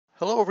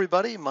Hello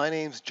everybody, my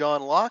name's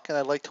John Locke and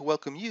I'd like to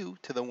welcome you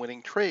to The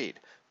Winning Trade.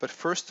 But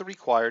first, the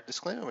required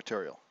disclaimer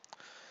material.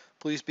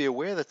 Please be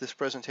aware that this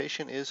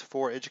presentation is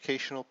for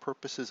educational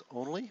purposes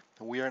only.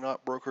 We are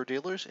not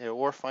broker-dealers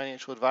or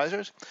financial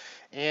advisors,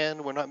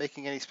 and we're not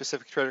making any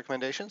specific trade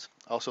recommendations.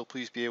 Also,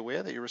 please be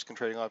aware that your risk in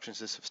trading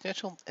options is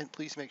substantial, and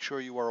please make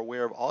sure you are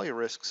aware of all your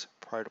risks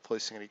prior to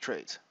placing any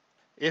trades.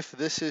 If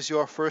this is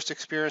your first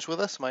experience with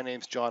us, my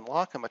name is John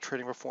Locke. I'm a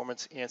trading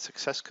performance and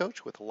success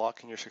coach with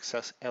Locke in Your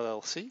Success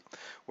LLC,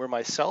 where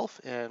myself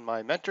and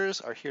my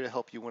mentors are here to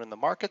help you win in the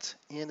markets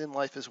and in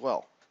life as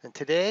well. And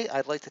today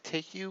I'd like to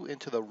take you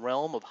into the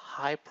realm of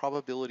high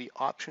probability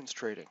options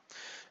trading.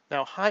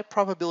 Now, high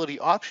probability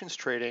options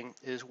trading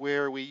is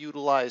where we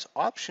utilize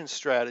option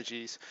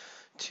strategies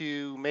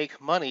to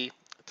make money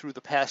through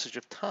the passage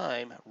of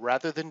time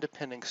rather than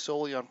depending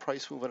solely on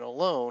price movement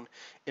alone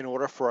in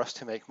order for us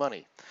to make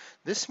money.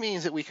 This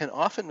means that we can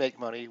often make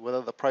money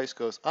whether the price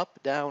goes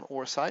up, down,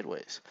 or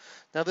sideways.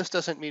 Now, this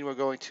doesn't mean we're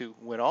going to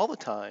win all the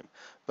time,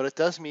 but it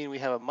does mean we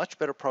have a much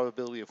better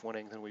probability of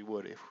winning than we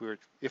would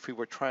if we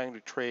were trying to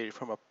trade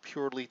from a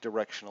purely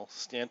directional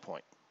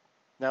standpoint.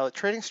 Now, the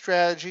trading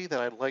strategy that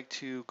I'd like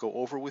to go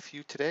over with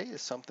you today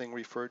is something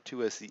referred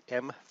to as the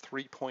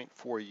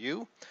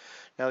M3.4U.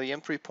 Now, the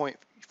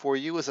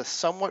M3.4U is a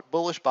somewhat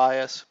bullish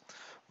bias,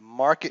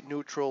 market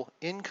neutral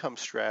income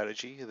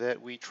strategy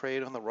that we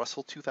trade on the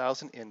Russell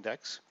 2000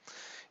 index.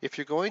 If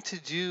you're going to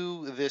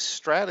do this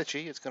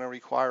strategy, it's going to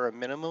require a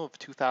minimum of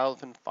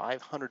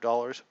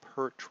 $2,500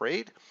 per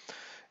trade.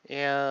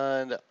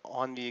 And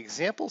on the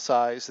example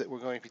size that we're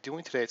going to be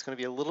doing today, it's going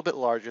to be a little bit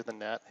larger than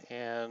that.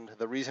 And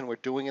the reason we're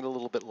doing it a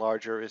little bit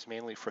larger is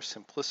mainly for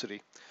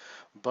simplicity.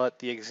 But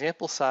the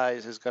example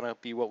size is going to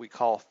be what we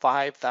call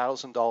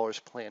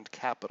 $5,000 planned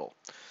capital.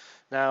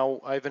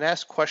 Now, I've been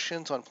asked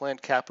questions on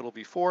planned capital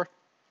before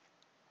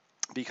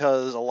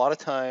because a lot of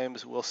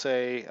times we'll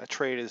say a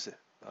trade is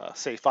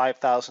say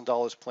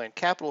 $5,000 planned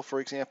capital,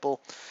 for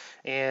example,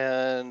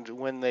 and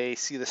when they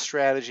see the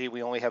strategy,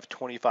 we only have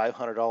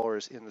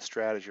 $2,500 in the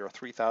strategy or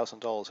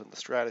 $3,000 in the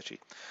strategy.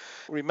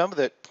 Remember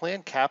that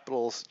planned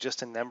capital is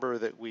just a number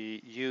that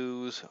we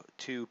use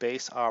to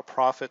base our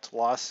profit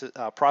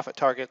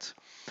targets,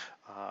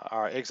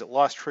 our exit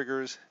loss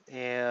triggers,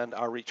 and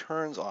our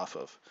returns off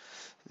of.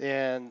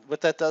 And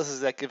what that does is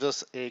that gives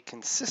us a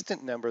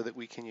consistent number that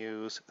we can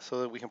use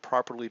so that we can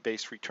properly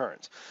base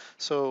returns.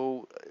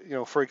 So,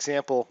 for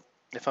example,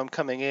 if I'm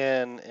coming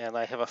in and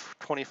I have a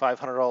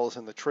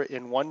 $2,500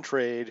 in one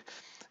trade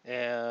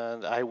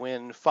and I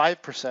win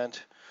 5%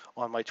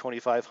 on my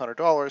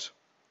 $2,500,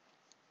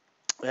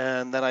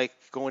 and then I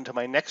go into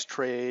my next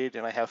trade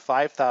and I have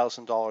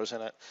 $5,000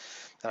 in it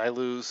and I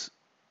lose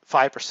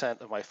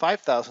 5% of my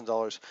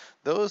 $5,000,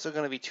 those are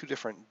going to be two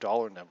different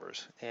dollar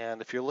numbers. And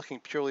if you're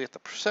looking purely at the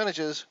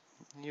percentages,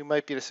 you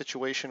might be in a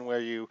situation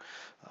where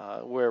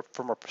where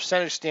from a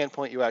percentage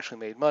standpoint you actually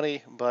made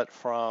money, but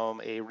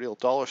from a real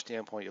dollar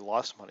standpoint you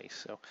lost money.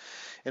 So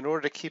in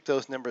order to keep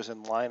those numbers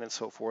in line and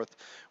so forth,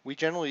 we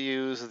generally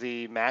use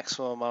the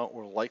maximum amount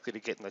we're likely to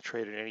get in the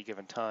trade at any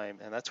given time,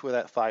 and that's where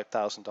that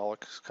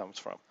 $5,000 comes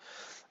from.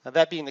 Now,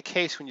 that being the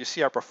case, when you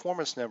see our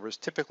performance numbers,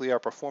 typically our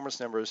performance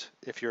numbers,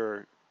 if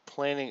you're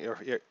planning or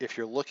if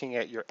you're looking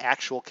at your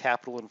actual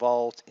capital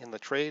involved in the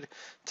trade,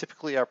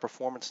 typically our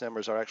performance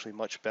numbers are actually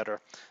much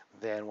better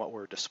than what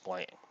we're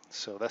displaying.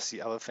 So that's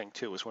the other thing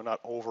too, is we're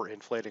not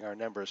overinflating our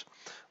numbers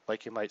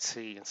like you might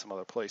see in some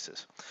other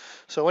places.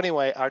 So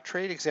anyway, our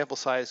trade example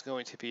size is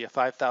going to be a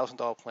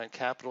 $5,000 planned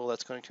capital.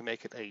 That's going to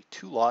make it a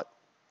 2-lot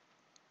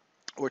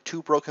or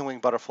 2 broken wing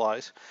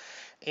butterflies.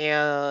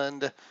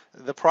 And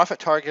the profit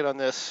target on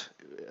this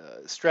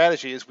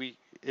strategy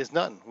is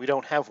none. We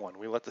don't have one.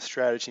 We let the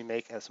strategy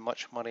make as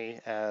much money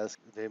as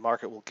the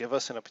market will give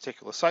us in a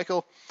particular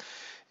cycle.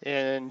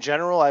 In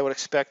general, I would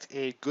expect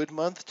a good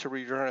month to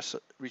return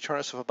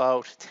us of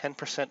about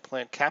 10%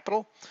 planned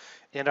capital.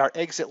 And our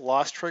exit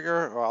loss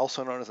trigger, or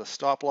also known as a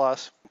stop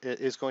loss,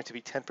 is going to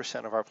be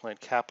 10% of our planned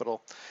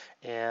capital,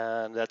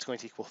 and that's going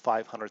to equal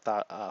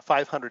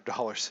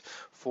 $500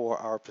 for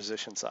our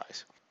position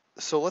size.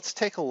 So let's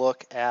take a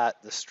look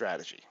at the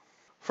strategy.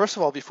 First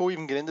of all, before we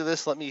even get into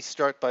this, let me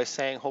start by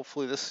saying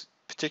hopefully this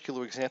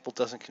particular example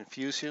doesn't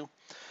confuse you.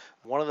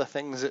 One of the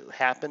things that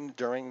happened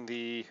during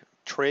the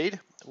trade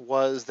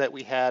was that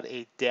we had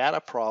a data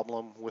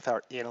problem with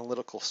our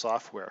analytical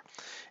software.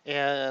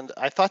 And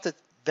I thought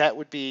that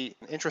would be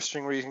an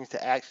interesting reason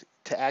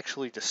to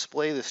actually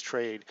display this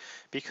trade,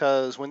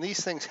 because when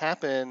these things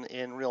happen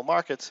in real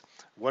markets,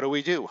 what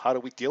do? How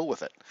do we deal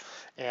with it?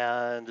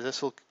 And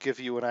this will give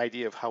you an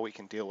idea of how we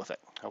can deal with it,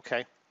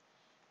 okay?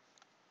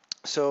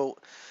 So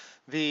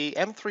the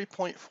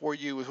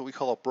M3.4U is what we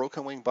call a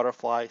broken wing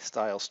butterfly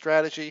style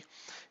strategy.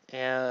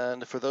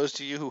 And for those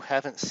of you who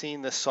haven't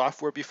seen this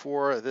software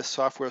before, this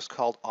software is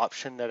called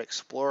OptionNet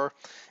Explorer.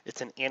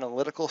 It's an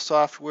analytical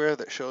software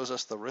that shows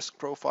us the risk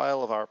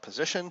profile of our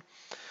position.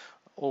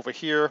 Over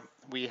here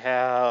we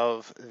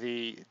have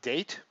the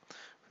date.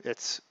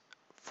 It's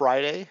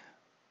Friday,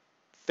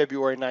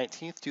 February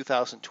 19th,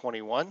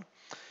 2021.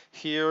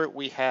 Here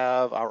we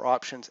have our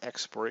options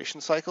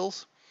expiration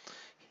cycles.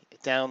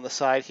 Down the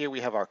side here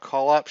we have our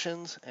call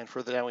options, and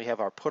further down we have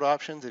our put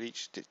options at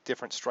each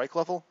different strike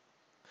level.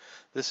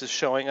 This is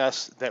showing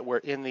us that we're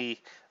in the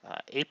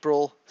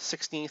April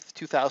 16th,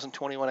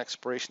 2021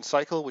 expiration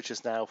cycle, which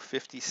is now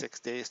 56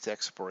 days to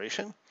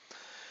expiration.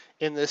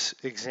 In this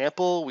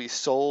example, we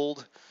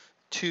sold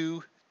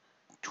two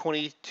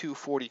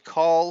 2240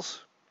 calls.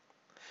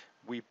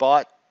 We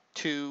bought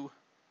two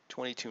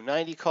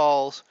 2290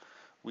 calls.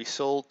 We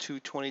sold two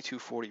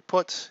 2240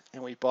 puts,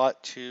 and we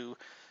bought two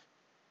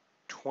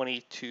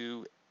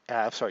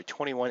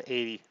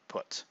 2180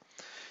 puts.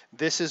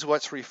 This is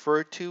what's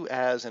referred to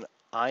as an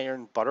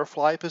iron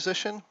butterfly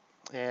position,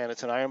 and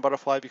it's an iron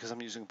butterfly because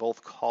I'm using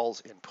both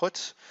calls and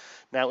puts.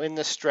 Now in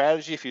this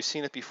strategy, if you've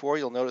seen it before,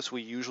 you'll notice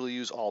we usually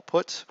use all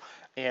puts,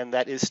 and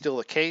that is still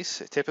the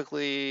case.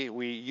 Typically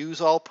we use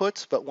all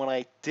puts, but when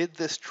I did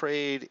this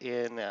trade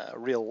in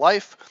real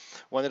life,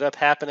 what ended up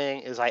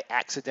happening is I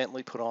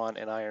accidentally put on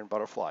an iron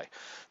butterfly.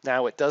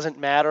 Now it doesn't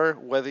matter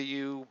whether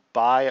you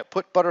buy a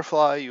put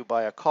butterfly, you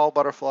buy a call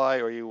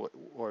butterfly,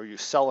 or you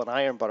sell an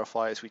iron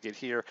butterfly as we did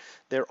here.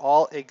 They're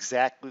all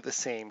exactly the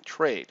same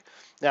trade.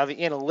 Now the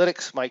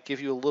analytics might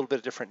give you a little bit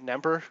of different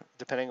number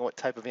depending on what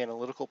type of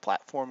analytical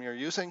platform you're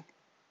using,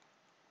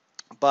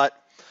 but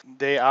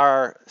they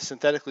are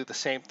synthetically the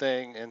same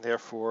thing, and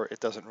therefore it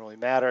doesn't really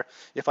matter.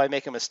 If I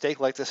make a mistake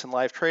like this in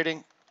live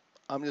trading,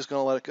 I'm just going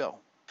to let it go.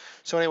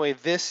 So anyway,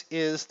 this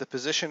is the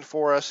position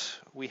for us.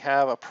 We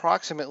have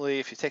approximately,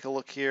 if you take a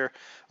look here,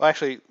 well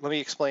actually let me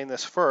explain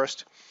this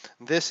first.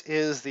 This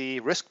is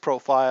the risk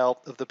profile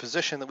of the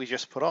position that we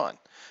just put on.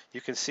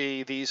 You can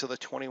see these are the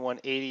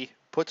 2180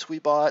 puts we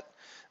bought.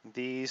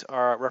 These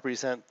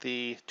represent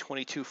the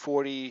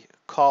 2240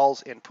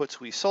 calls and puts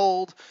we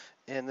sold,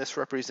 and this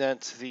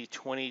represents the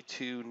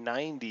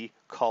 2290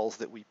 calls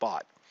that we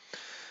bought.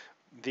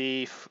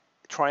 The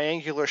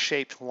triangular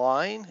shaped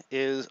line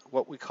is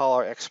what we call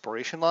our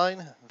expiration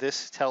line.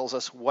 This tells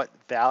us what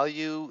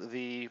value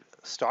the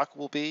stock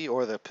will be,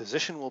 or the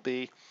position will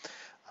be,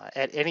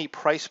 at any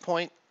price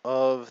point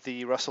of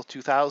the Russell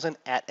 2000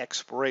 at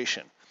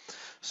expiration.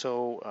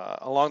 So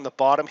along the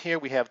bottom here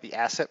we have the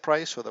asset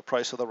price, or the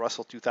price of the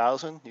Russell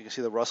 2000. You can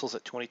see the Russell's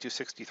at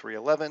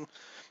 2263.11.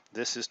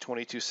 This is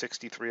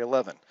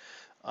 2263.11.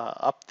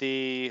 Up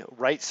the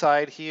right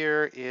side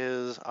here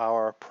is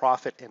our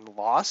profit and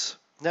loss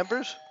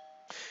numbers,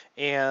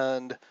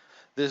 and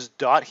this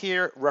dot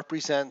here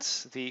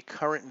represents the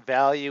current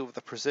value of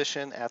the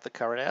position at the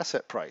current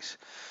asset price.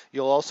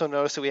 You'll also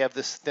notice that we have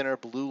this thinner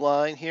blue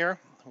line here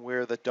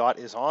where the dot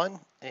is on,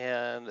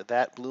 and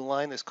that blue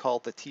line is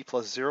called the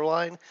T+0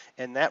 line,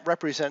 and that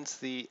represents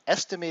the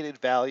estimated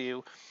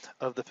value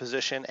of the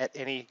position at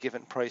any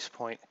given price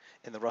point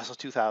in the Russell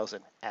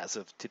 2000 as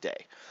of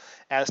today.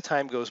 As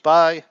time goes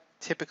by,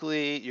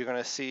 typically you're going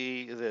to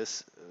see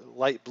this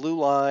light blue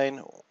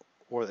line,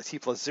 or the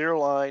T+0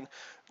 line,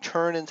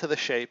 turn into the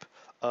shape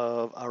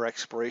of our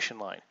expiration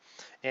line.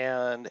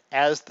 And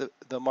as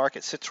the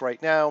market sits right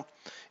now,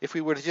 if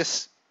we were to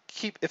just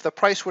if the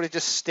price were to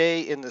just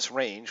stay in this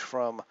range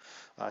from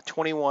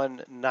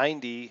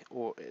 2190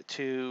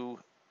 to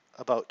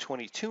about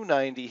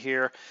 2290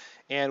 here,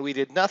 and we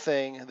did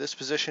nothing, this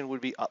position would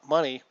be up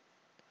money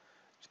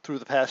through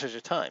the passage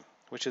of time,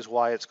 which is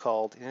why it's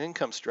called an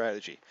income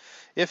strategy.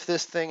 If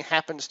this thing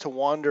happens to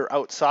wander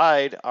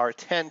outside our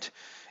tent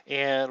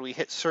and we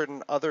hit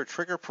certain other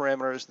trigger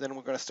parameters, then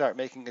we're going to start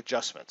making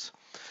adjustments.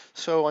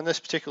 So on this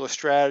particular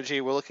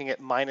strategy, we're looking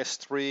at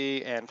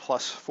 -3 and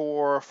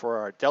 +4 for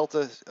our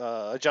delta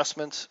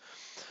adjustments.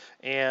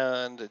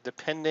 And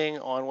depending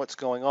on what's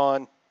going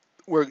on,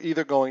 we're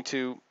either going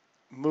to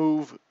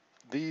move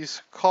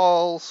these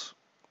calls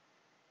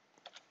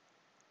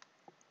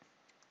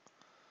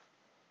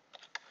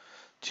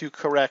to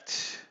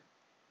correct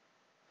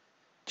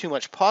too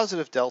much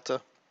positive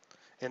delta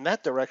in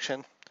that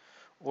direction,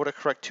 or to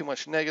correct too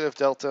much negative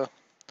delta,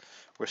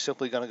 we're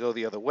simply going to go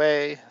the other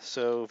way.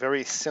 So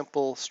very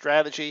simple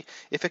strategy.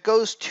 If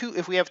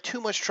we have too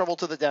much trouble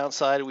to the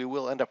downside, we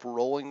will end up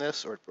rolling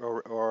this,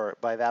 or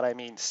by that I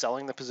mean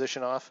selling the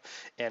position off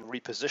and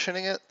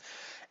repositioning it,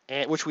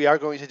 and which we are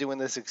going to do in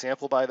this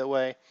example, by the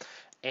way.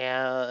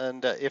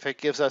 And if it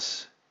gives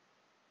us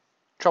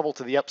trouble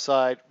to the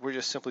upside, we're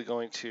just simply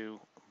going to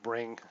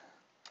bring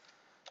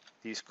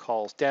these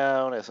calls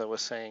down, as I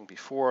was saying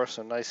before.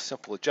 So nice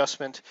simple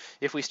adjustment.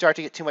 If we start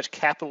to get too much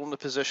capital in the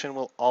position,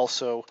 we'll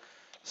also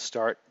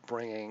start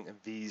bringing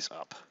these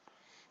up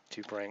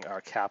to bring our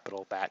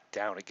capital back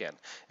down again.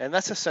 And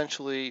that's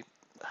essentially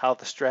how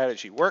the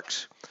strategy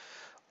works.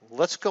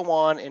 Let's go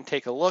on and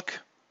take a look.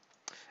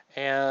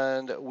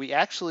 And we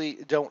actually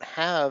don't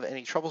have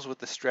any troubles with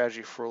this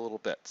strategy for a little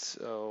bit.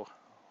 So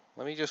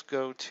let me just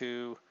go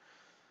to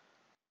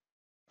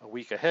a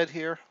week ahead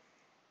here.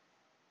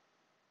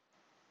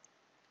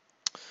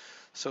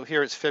 So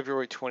here it's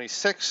February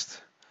 26th.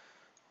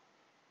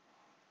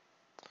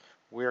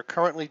 We're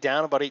currently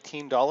down about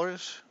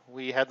 $18.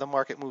 We had the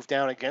market move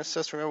down against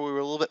us. Remember, we were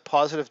a little bit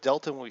positive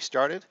delta when we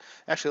started.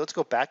 Actually, let's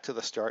go back to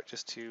the start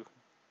just to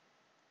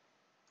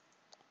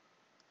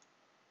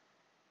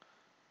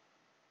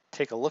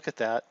take a look at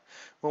that.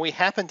 When we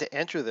happened to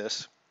enter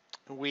this,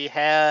 we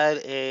had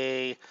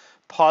a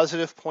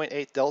positive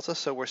 0.8 delta,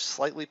 so we're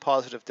slightly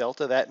positive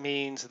delta. That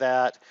means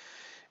that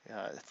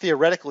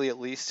theoretically, at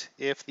least,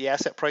 if the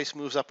asset price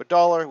moves up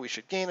 $1, we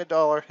should gain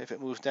 $1. If it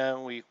moves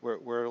down,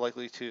 we're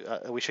likely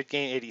to we should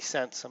gain 80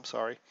 cents. I'm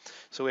sorry.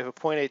 So we have a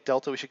 0.8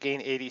 delta. We should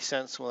gain 80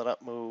 cents with an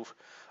up move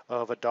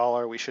of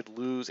 $1. We should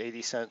lose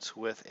 80 cents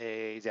with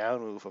a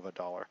down move of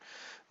 $1.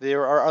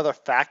 There are other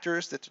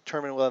factors that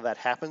determine whether that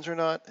happens or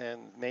not, and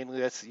mainly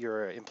that's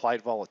your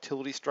implied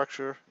volatility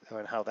structure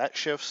and how that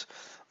shifts.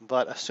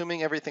 But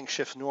assuming everything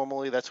shifts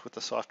normally, that's what the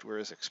software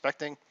is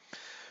expecting.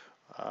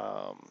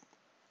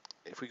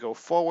 If we go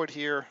forward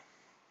here,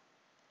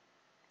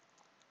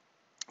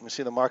 we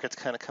see the market's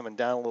kind of coming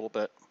down a little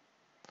bit.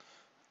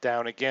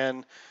 Down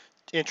again.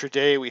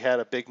 Intraday, we had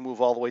a big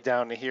move all the way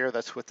down to here.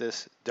 That's what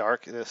this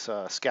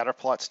scatter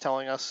plot's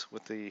telling us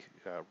with the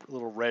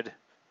little red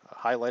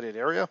highlighted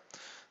area.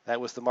 That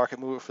was the market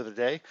mover for the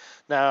day.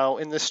 Now,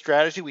 in this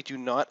strategy, we do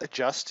not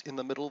adjust in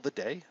the middle of the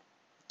day.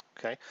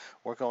 Okay,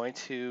 we're going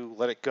to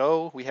let it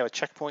go. We have a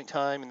checkpoint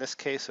time in this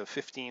case of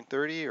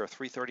 15:30 or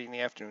 3:30 in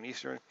the afternoon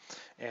Eastern,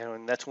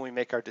 and that's when we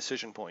make our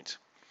decision points.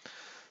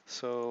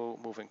 So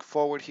moving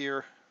forward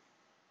here.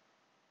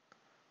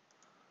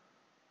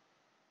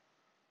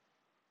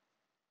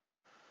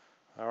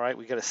 All right,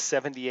 we got a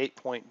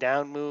 78-point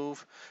down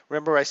move.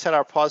 Remember, I said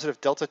our positive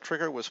delta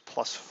trigger was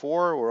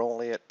 +4. We're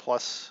only at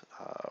plus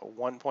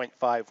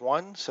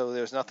 1.51, so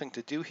there's nothing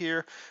to do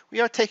here.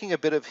 We are taking a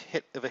bit of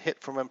a hit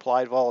from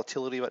implied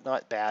volatility, but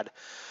not bad.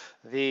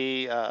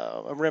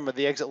 Remember,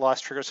 the exit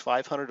loss trigger is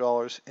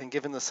 $500, and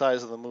given the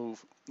size of the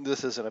move,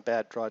 this isn't a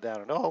bad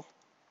drawdown at all.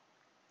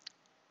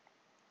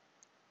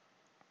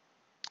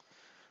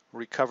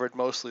 Recovered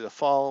mostly the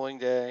following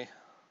day.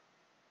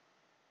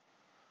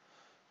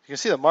 You can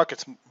see the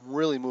market's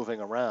really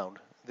moving around.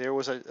 There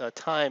was a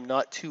time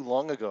not too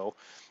long ago,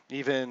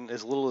 even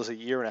as little as a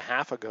year and a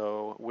half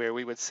ago, where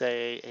we would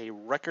say a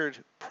record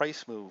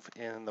price move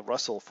in the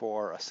Russell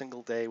for a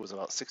single day was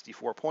about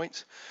 64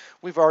 points.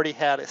 We've already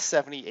had a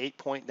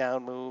 78-point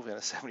down move and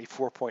a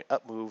 74-point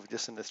up move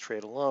just in this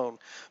trade alone.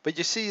 But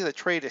you see the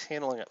trade is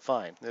handling it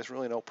fine. There's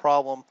really no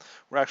problem.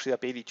 We're actually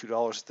up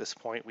 $82 at this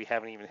point. We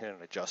haven't even hit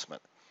an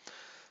adjustment.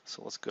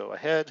 So let's go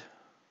ahead.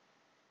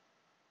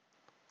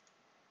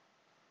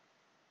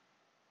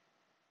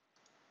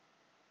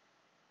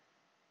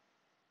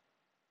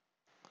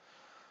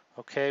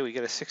 Okay, we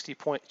get a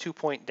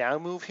 62-point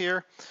down move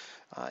here.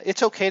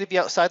 It's okay to be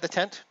outside the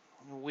tent.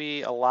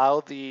 We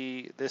allow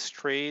this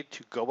trade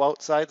to go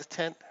outside the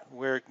tent.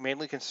 We're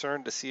mainly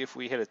concerned to see if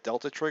we hit a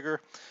delta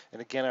trigger.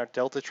 And again, our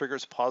delta trigger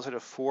is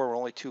 +4. We're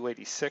only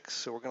 286,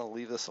 so we're going to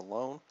leave this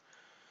alone.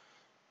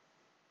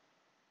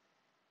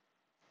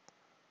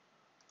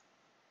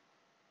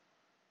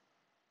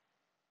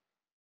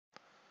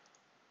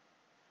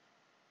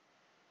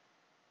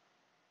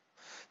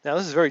 Now,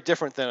 this is very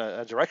different than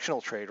a directional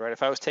trade, right?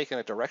 If I was taking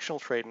a directional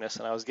trade in this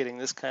and I was getting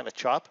this kind of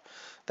chop,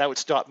 that would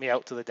stop me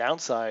out to the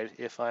downside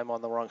if I'm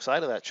on the wrong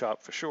side of that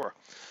chop for sure.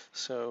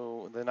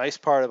 So the nice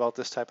part about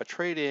this type of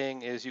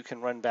trading is you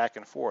can run back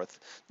and forth.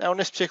 Now, in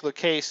this particular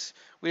case,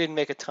 we didn't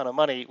make a ton of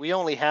money. We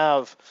only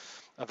have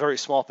a very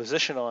small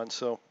position on,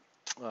 so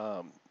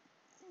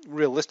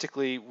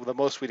realistically, the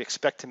most we'd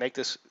expect to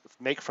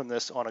make from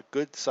this on a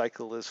good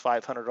cycle is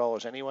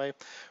 $500 anyway.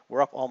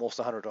 We're up almost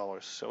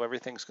 $100, so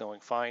everything's going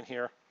fine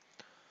here.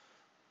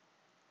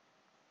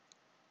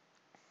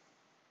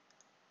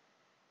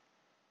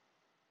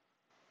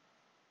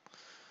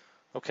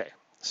 Okay,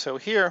 so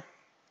here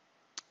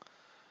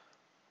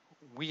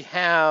we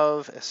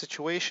have a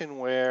situation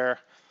where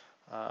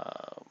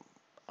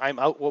I'm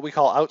out what we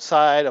call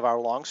outside of our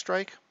long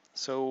strike.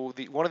 So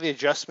one of the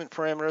adjustment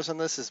parameters on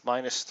this is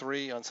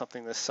 -3 on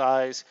something this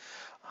size.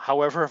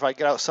 However, if I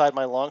get outside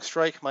my long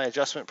strike, my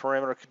adjustment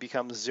parameter could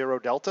become 0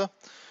 delta.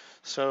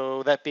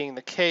 So that being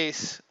the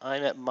case,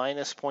 I'm at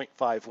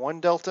 -0.51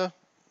 delta.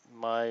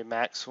 My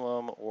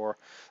maximum or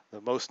the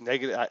most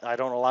negative, I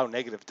don't allow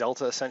negative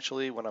delta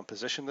essentially when I'm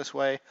positioned this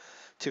way.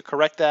 To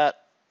correct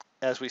that,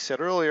 as we said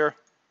earlier,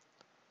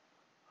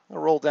 I'll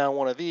roll down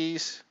one of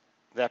these.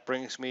 That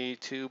brings me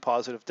to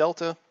positive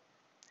delta.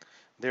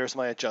 There's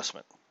my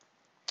adjustment.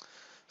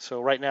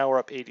 So right now we're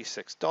up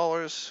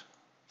 $86.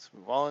 Let's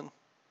move on.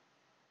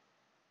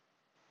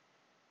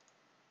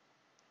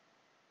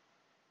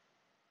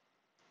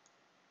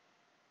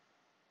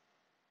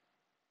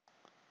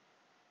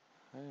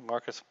 Okay,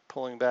 market's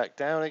pulling back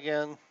down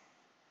again.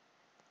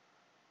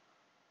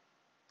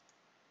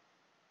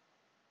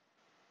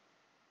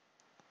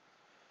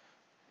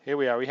 Here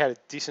we are. We had a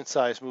decent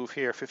sized move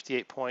here,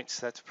 58 points.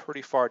 That's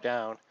pretty far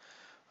down.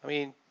 I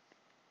mean,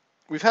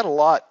 we've had a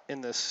lot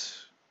in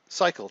this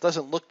cycle. It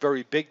doesn't look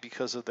very big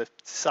because of the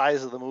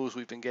size of the moves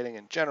we've been getting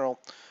in general,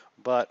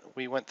 but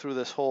we went through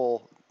this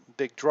whole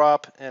big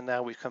drop and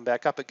now we've come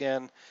back up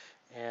again.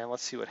 And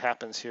let's see what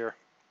happens here.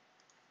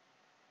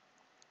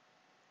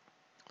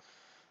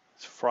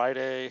 It's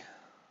Friday.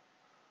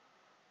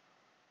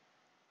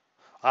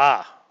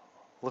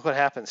 Look what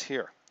happens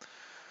here.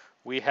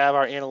 we have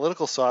our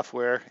analytical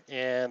software,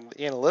 and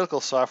the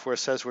analytical software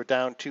says we're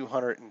down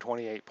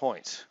 228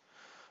 points.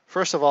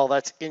 First of all,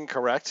 that's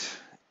incorrect,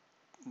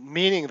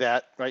 meaning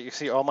that, right, you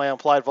see all my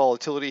implied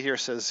volatility here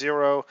says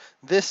 0.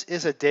 This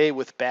is a day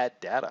with bad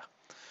data.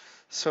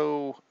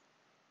 So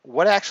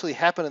what actually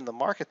happened in the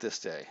market this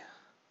day?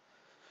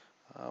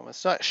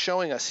 It's not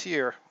showing us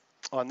here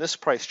on this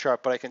price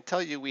chart, but I can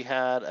tell you we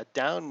had a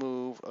down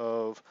move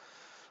of,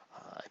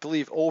 I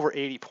believe, over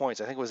 80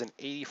 points. I think it was an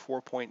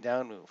 84-point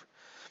down move.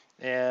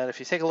 And if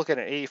you take a look at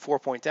an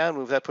 84-point down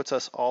move, that puts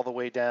us all the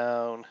way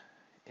down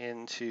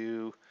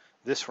into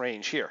this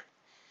range here.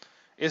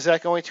 Is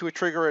that going to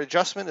trigger an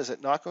adjustment? Is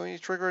it not going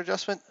to trigger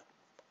adjustment?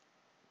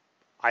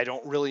 I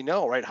don't really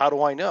know, right? How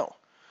do I know?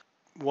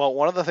 Well,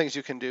 one of the things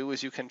you can do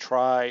is you can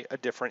try a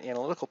different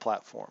analytical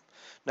platform.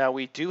 Now,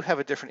 we do have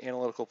a different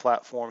analytical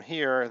platform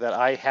here that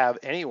I have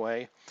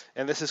anyway,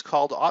 and this is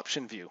called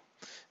OptionView.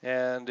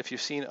 And if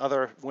you've seen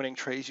other winning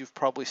trades, you've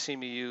probably seen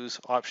me use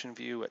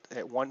OptionView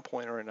at one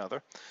point or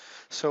another.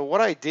 So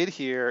what I did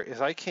here is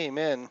I came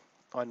in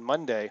on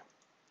Monday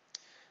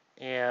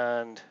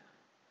and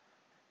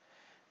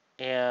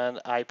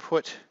I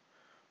put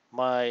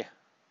my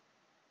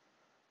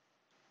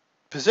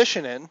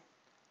position in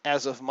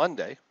as of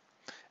Monday,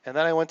 and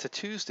then I went to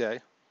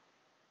Tuesday,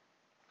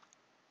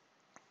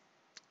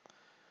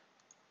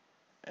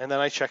 and then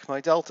I checked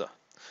my delta.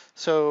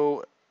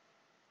 So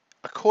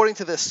according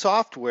to this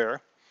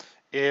software,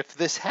 if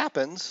this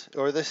happens,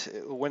 or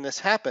when this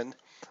happened,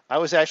 I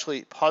was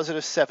actually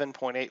positive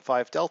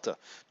 7.85 delta.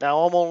 Now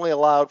I'm only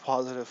allowed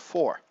positive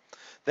 4.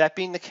 That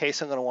being the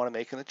case, I'm going to want to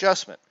make an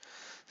adjustment.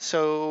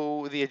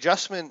 So the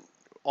adjustment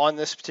on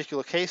this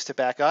particular case to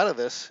back out of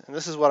this, and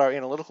this is what our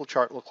analytical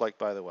chart looked like,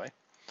 by the way,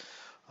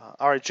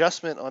 our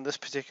adjustment on this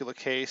particular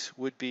case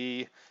would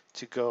be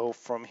to go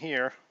from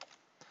here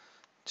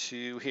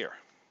to here.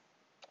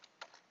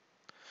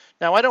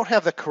 Now, I don't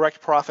have the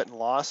correct profit and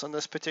loss on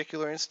this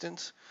particular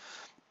instance.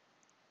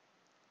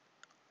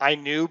 I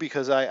knew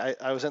because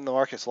I was in the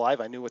markets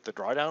live, I knew what the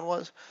drawdown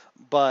was,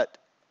 but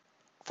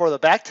for the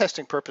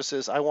backtesting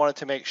purposes, I wanted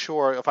to make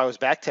sure if I was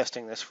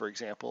backtesting this, for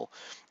example,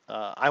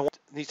 I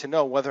need to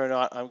know whether or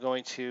not I'm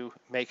going to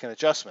make an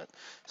adjustment.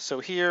 So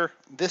here,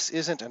 this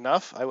isn't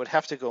enough. I would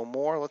have to go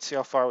more. Let's see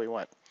how far we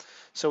went.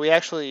 So we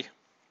actually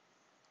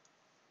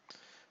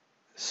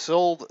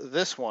sold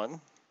this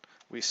one.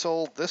 We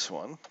sold this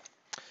one,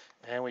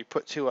 and we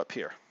put 2 up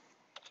here.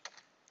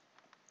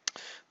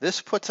 This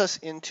puts us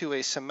into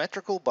a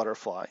symmetrical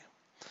butterfly,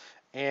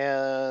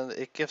 and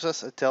it gives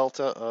us a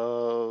delta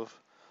of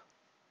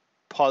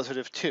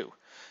positive 2.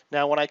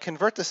 Now, when I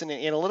convert this into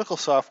analytical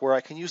software, I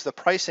can use the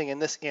pricing in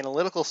this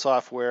analytical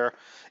software,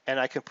 and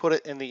I can put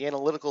it in the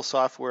analytical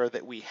software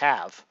that we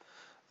have,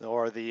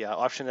 or the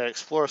OptionNet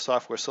Explorer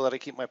software, so that I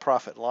keep my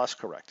profit and loss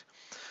correct.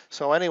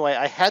 So anyway,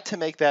 I had to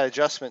make that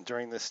adjustment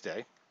during this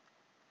day,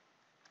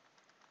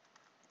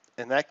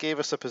 and that gave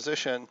us a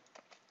position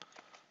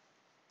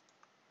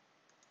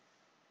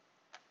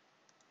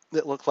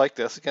that looked like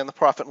this. Again, the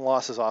profit and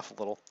loss is off a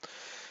little.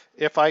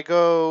 If I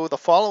go the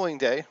following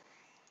day,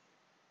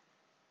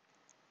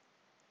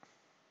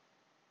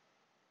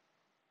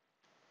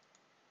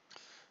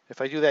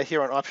 if I do that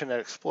here on OptionNet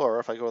Explorer,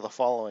 if I go to the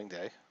following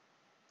day,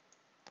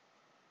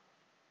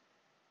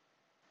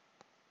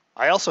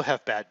 I also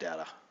have bad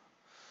data.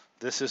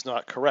 This is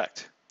not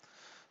correct.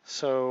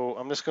 So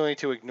I'm just going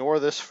to ignore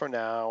this for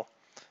now,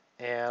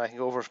 and I can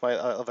go over to my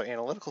other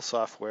analytical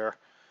software.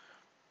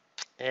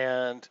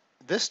 And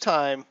this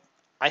time,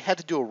 I had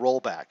to do a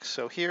rollback.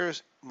 So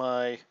here's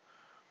my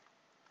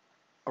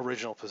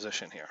original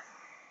position here.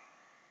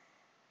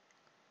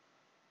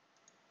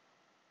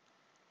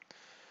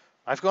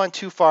 I've gone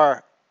too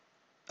far.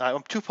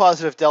 I'm too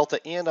positive delta,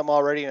 and I'm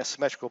already in a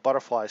symmetrical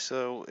butterfly.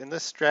 So in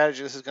this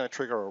strategy, this is going to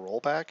trigger a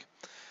rollback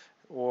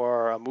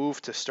or a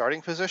move to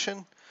starting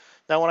position.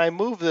 Now, when I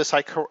moved this,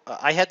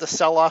 I had to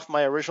sell off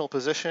my original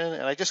position,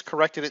 and I just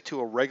corrected it to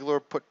a regular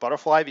put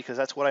butterfly because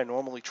that's what I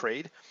normally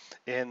trade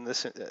in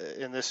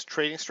this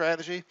trading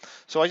strategy.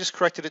 So I just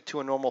corrected it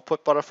to a normal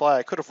put butterfly.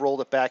 I could have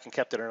rolled it back and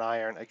kept it an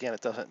iron. Again,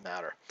 it doesn't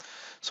matter.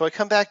 So I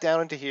come back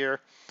down into here,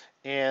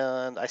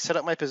 and I set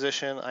up my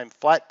position. I'm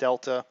flat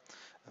delta.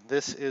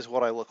 This is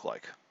what I look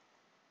like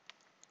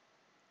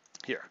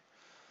here.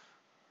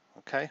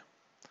 Okay.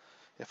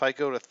 If I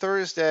go to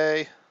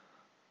Thursday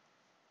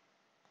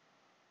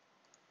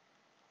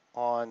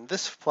on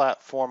this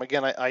platform,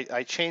 again,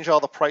 I change all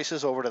the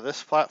prices over to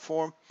this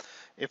platform.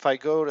 If I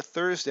go to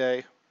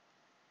Thursday,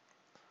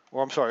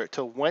 or I'm sorry,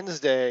 to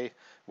Wednesday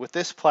with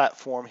this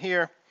platform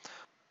here,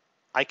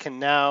 I can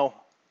now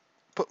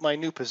put my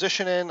new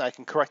position in. I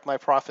can correct my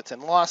profits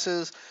and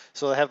losses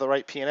so I have the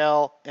right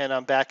P&L, and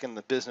I'm back in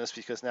the business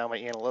because now my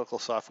analytical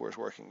software is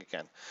working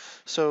again.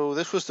 So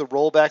this was the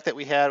rollback that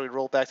we had. We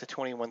rolled back to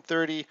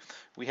 2130.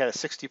 We had a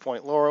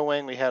 60-point lower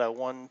wing. We had a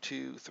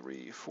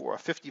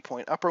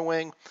 50-point upper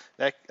wing.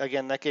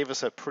 That gave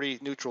us a pretty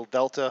neutral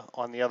delta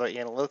on the other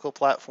analytical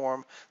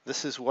platform.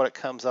 This is what it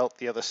comes out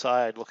the other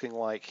side looking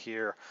like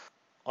here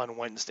on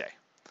Wednesday.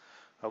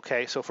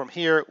 Okay, so from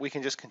here, we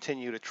can just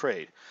continue to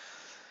trade.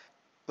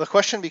 The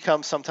question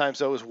becomes sometimes,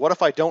 though, is what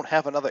if I don't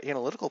have another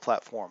analytical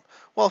platform?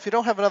 Well, if you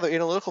don't have another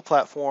analytical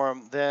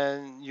platform,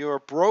 then your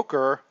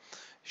broker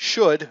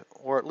should,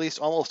 or at least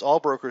almost all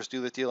brokers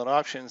do that deal in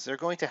options, they're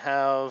going to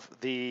have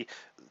the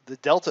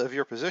delta of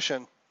your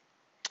position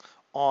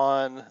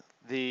on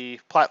the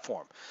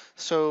platform.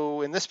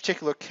 So in this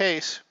particular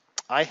case,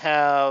 I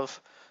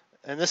have,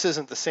 and this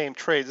isn't the same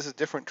trade, this is a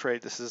different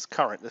trade, this is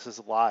current, this is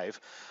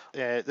live.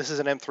 This is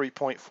an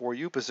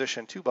M3.4U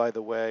position too, by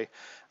the way.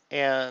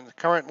 And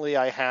currently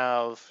I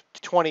have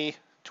 20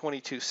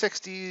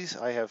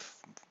 2260s, I have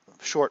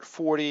short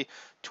 40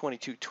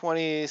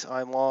 2220s,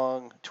 I'm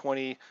long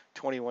 20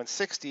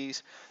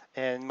 2160s,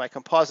 and my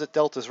composite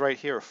delta is right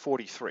here of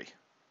 43.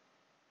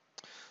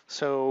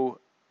 So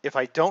if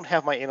I don't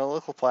have my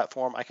analytical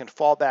platform, I can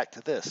fall back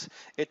to this.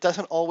 It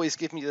doesn't always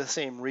give me the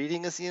same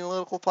reading as the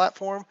analytical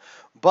platform,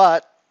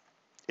 but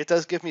it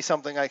does give me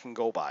something I can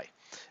go by.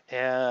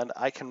 And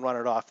I can run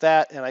it off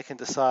that, and I can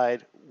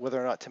decide whether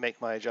or not to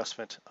make my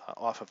adjustment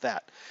off of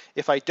that.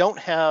 If I don't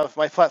have,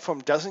 my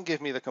platform doesn't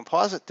give me the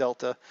composite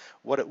delta,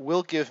 what it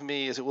will give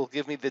me is it will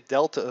give me the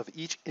delta of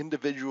each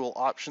individual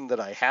option that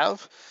I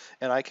have,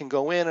 and I can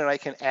go in and I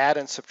can add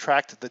and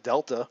subtract the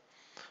delta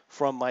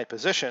from my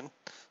position.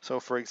 So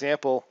for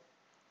example,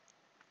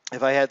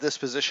 if I had this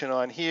position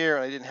on here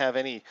and I didn't have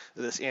any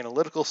of this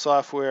analytical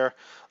software,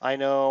 I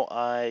know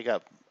I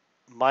got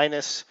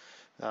minus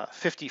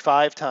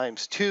 55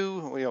 times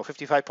 2,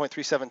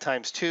 55.37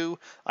 times 2.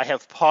 I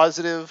have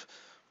positive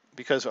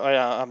because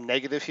I'm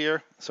negative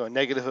here. So a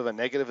negative of a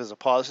negative is a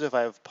positive.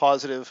 I have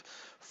positive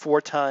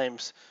 4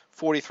 times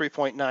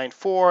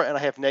 43.94, and I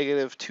have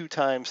negative 2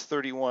 times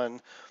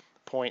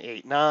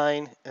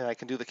 31.89, and I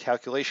can do the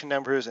calculation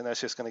numbers, and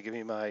that's just going to give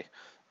me my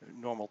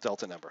normal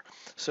delta number.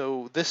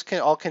 So this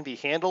all can be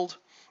handled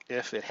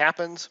if it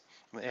happens,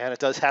 and it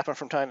does happen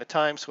from time to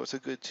time, so it's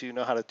good to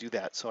know how to do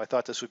that. So I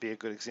thought this would be a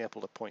good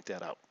example to point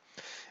that out.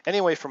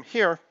 Anyway, from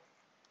here,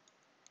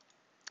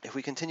 if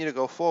we continue to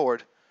go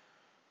forward,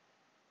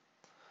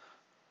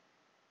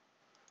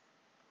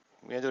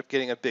 we ended up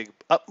getting a big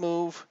up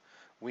move.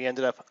 We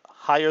ended up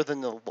higher than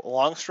the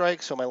long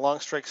strike, so my long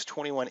strike is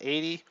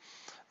 2180.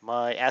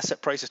 My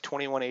asset price is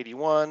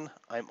 2181.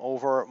 I'm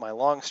over my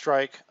long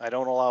strike. I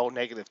don't allow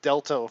negative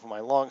delta over my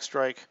long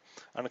strike.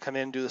 I'm going to come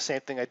in and do the same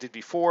thing I did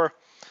before,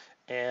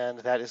 and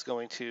that is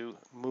going to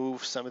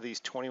move some of these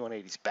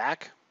 2180s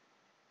back.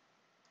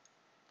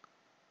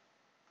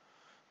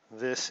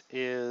 This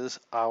is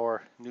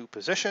our new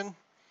position.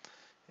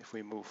 If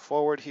we move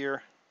forward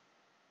here,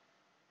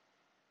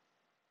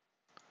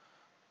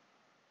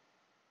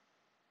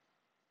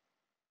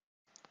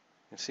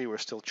 you can see we're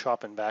still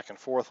chopping back and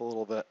forth a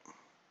little bit.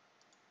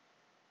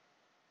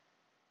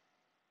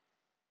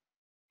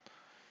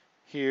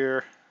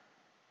 Here,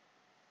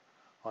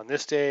 on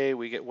this day,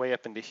 we get way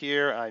up into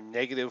here. I'm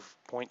negative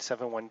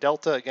 0.71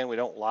 delta. Again, we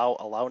don't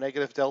allow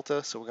negative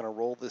delta, so we're going to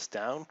roll this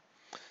down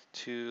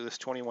to this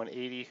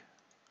 2180,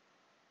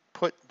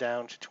 put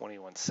down to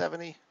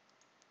 2170.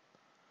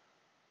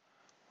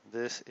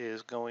 This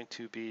is going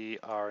to be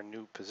our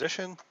new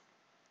position.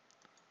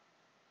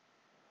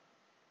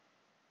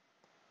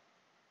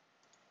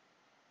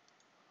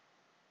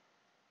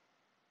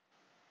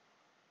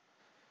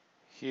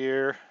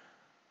 Here,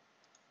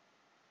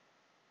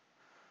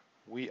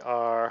 we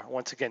are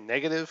once again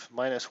negative,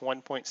 minus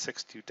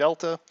 1.62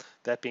 delta.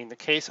 That being the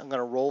case, I'm going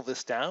to roll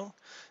this down.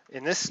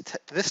 In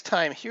this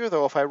time here,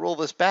 though, if I roll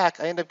this back,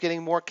 I end up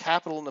getting more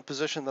capital in the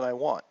position that I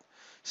want.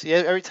 See,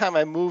 every time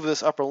I move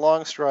this upper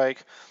long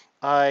strike,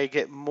 I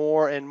get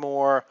more and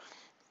more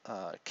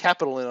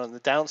capital in on the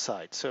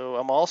downside. So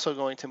I'm also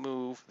going to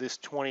move this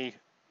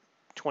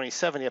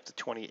 2070 up to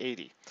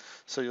 2080.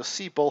 So you'll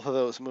see both of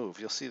those move.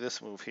 You'll see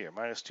this move here,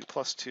 minus 2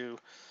 plus 2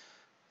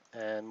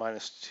 and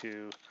minus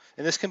 2.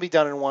 And this can be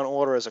done in one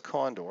order as a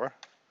condor.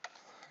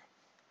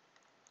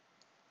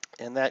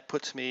 And that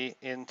puts me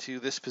into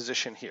this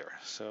position here.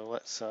 So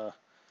let's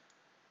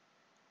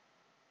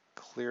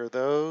clear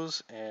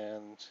those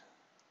and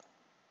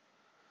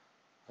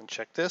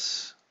uncheck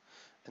this.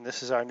 And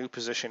this is our new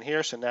position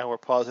here. So now we're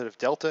positive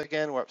delta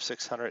again. We're up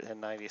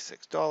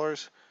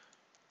 $696.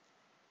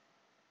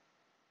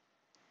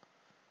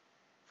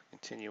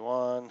 Continue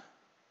on.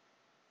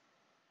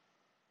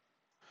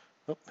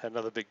 Oh, had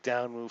another big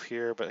down move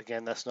here, but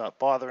again, that's not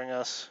bothering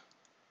us.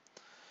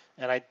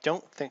 And I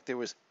don't think there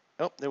was,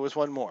 oh, there was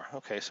one more.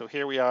 Okay, so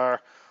here we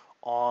are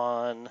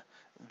on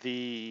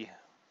the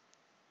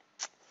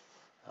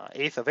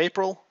 8th of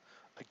April.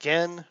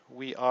 Again,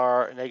 we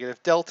are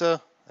negative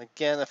delta.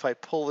 Again, if I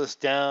pull this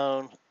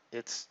down,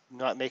 it's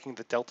not making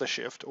the delta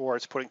shift, or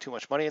it's putting too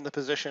much money in the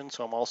position,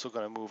 so I'm also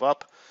going to move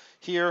up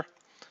here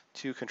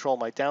to control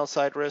my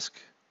downside risk,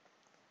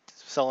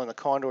 selling the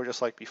condor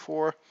just like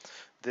before.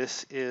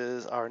 This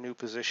is our new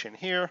position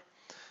here.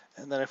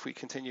 And then if we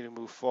continue to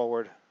move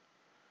forward,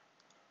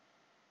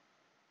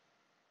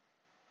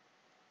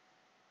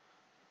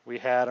 we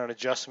had an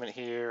adjustment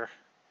here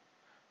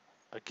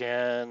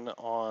again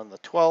on the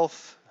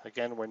 12th.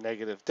 Again, we're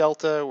negative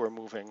delta. We're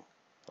moving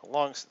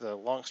the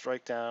long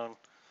strike down,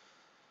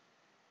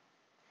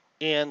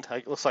 and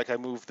it looks like I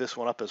moved this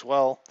one up as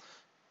well.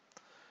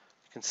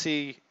 You can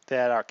see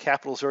that our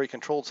capital is very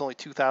controlled. It's only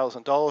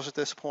 $2,000 at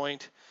this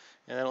point,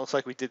 and then it looks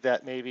like we did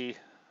that maybe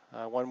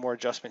one more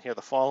adjustment here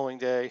the following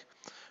day,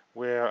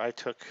 where I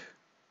took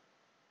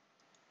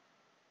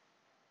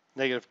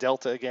negative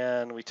delta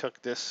again. We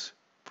took this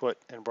put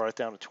and brought it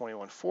down to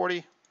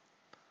 2140.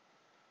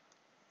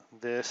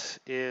 This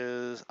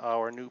is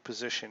our new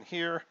position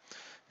here.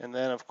 And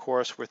then, of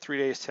course, we're 3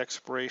 days to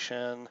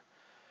expiration.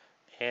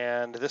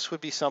 And this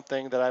would be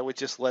something that I would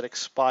just let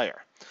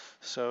expire.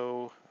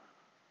 So,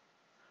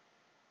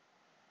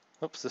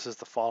 oops, this is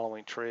the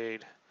following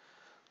trade.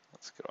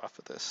 Let's get off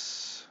of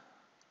this.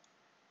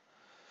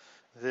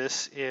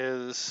 This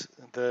is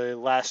the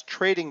last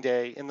trading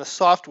day. In the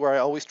software, I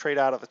always trade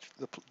out of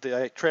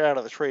the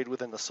trade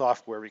within the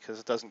software because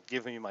it doesn't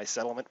give me my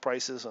settlement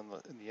prices in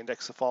the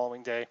index the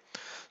following day.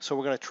 So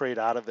we're going to trade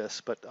out of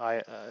this, but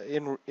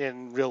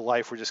in real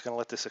life, we're just going to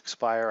let this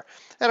expire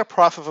at a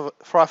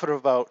profit of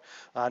about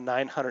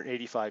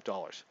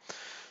 $985.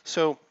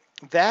 So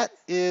that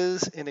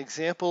is an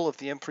example of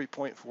the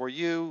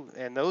M3.4U,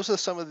 and those are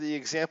some of the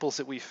examples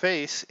that we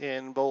face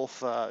in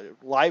both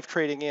live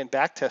trading and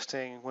back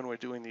testing when we're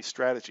doing these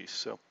strategies.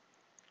 So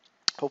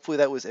hopefully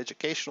that was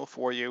educational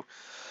for you.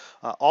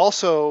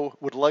 Also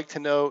would like to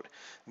note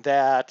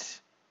that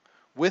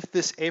with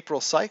this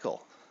April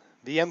cycle,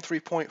 the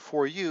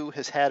M3.4U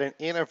has had an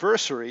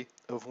anniversary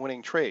of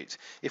winning trades.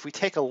 If we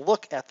take a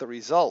look at the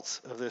results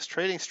of this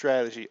trading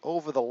strategy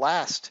over the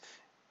last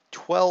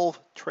 12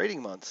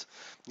 trading months,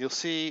 you'll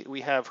see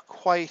we have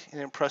quite an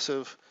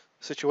impressive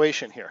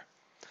situation here.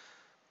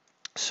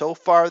 So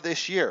far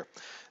this year,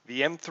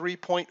 the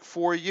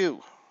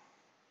M3.4U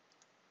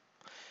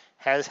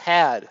has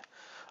had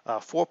a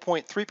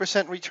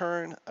 4.3%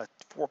 return, a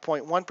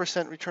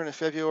 4.1% return in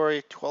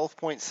February,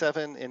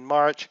 12.7% in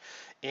March,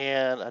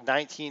 and a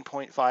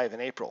 19.5%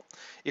 in April.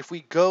 If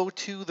we go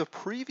to the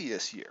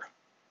previous year,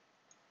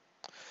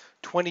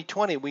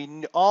 2020,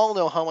 we all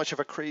know how much of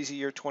a crazy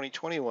year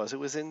 2020 was. It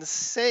was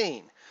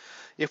insane.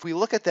 If we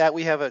look at that,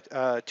 we have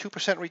a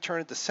 2%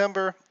 return in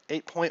December,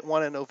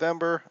 8.1% in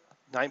November,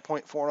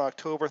 9.4% in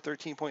October,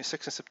 13.6%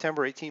 in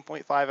September,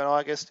 18.5% in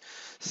August,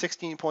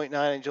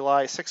 16.9% in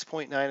July,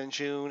 6.9% in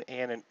June,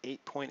 and an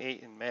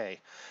 8.8% in May.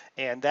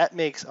 And that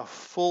makes a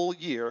full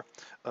year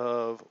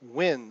of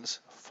wins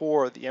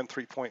for the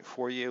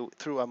M3.4U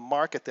through a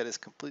market that is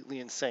completely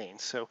insane.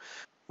 So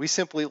we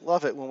simply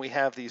love it when we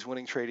have these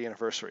winning trade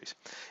anniversaries.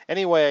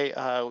 Anyway,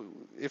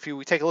 if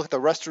we take a look at the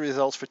rest of the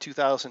results for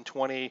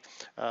 2020,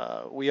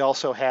 we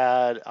also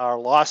had our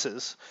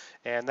losses,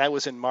 and that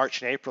was in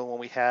March and April when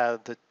we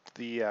had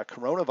the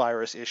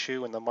coronavirus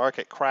issue and the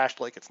market crashed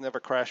like it's never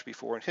crashed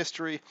before in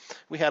history.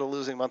 We had a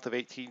losing month of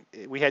 18.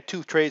 We had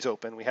two trades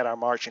open. We had our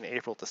March and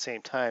April at the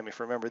same time. If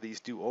you remember,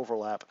 these do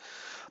overlap.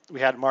 We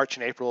had March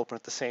and April open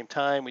at the same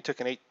time. We took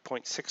an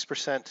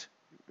 8.6%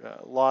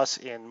 loss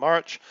in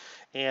March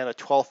and a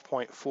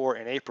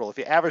 12.4% in April. If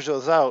you average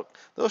those out,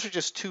 those are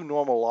just two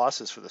normal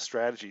losses for the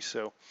strategy.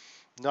 So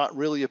not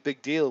really a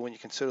big deal when you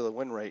consider the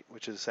win rate,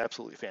 which is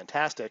absolutely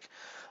fantastic.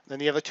 Then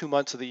the other 2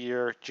 months of the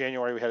year,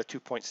 January we had a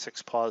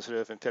 2.6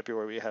 positive, and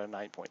February we had a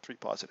 9.3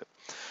 positive.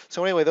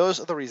 So anyway, those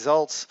are the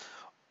results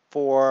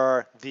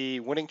for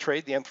the winning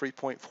trade, the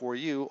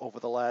M3.4U,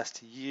 over the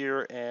last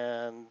year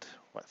and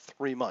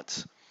 3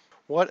 months.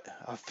 What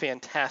a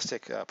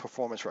fantastic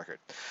performance record.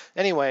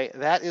 Anyway,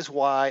 that is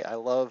why I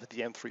love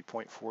the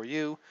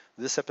M3.4U,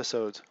 this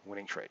episode's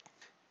winning trade.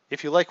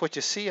 If you like what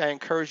you see, I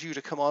encourage you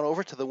to come on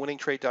over to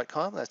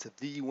thewinningtrade.com. That's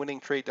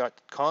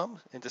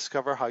thewinningtrade.com, and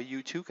discover how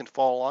you too can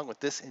follow along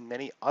with this and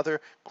many other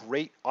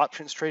great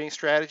options trading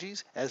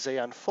strategies as they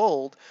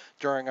unfold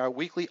during our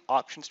weekly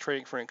Options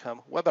Trading for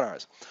Income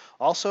webinars.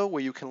 Also,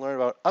 where you can learn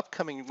about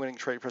upcoming winning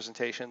trade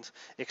presentations,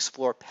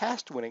 explore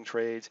past winning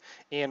trades,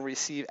 and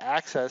receive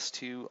access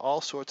to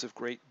all sorts of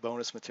great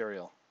bonus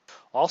material.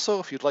 Also,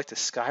 if you'd like to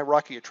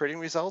skyrocket your trading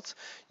results,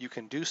 you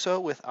can do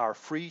so with our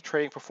free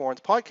Trading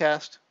Performance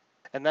podcast,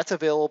 and that's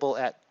available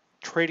at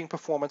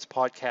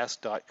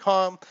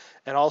tradingperformancepodcast.com.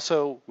 And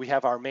also, we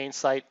have our main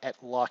site at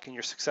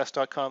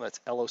lockinyoursuccess.com. That's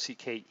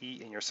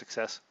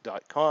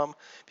LOCKEINYOURSUCCESS.com.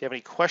 If you have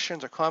any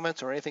questions or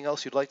comments or anything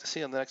else you'd like to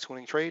see on the next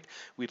winning trade,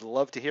 we'd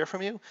love to hear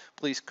from you.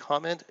 Please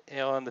comment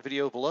on the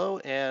video below,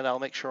 and I'll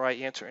make sure I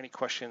answer any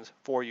questions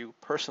for you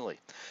personally.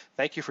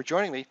 Thank you for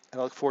joining me, and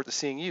I look forward to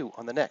seeing you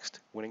on the next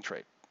winning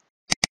trade.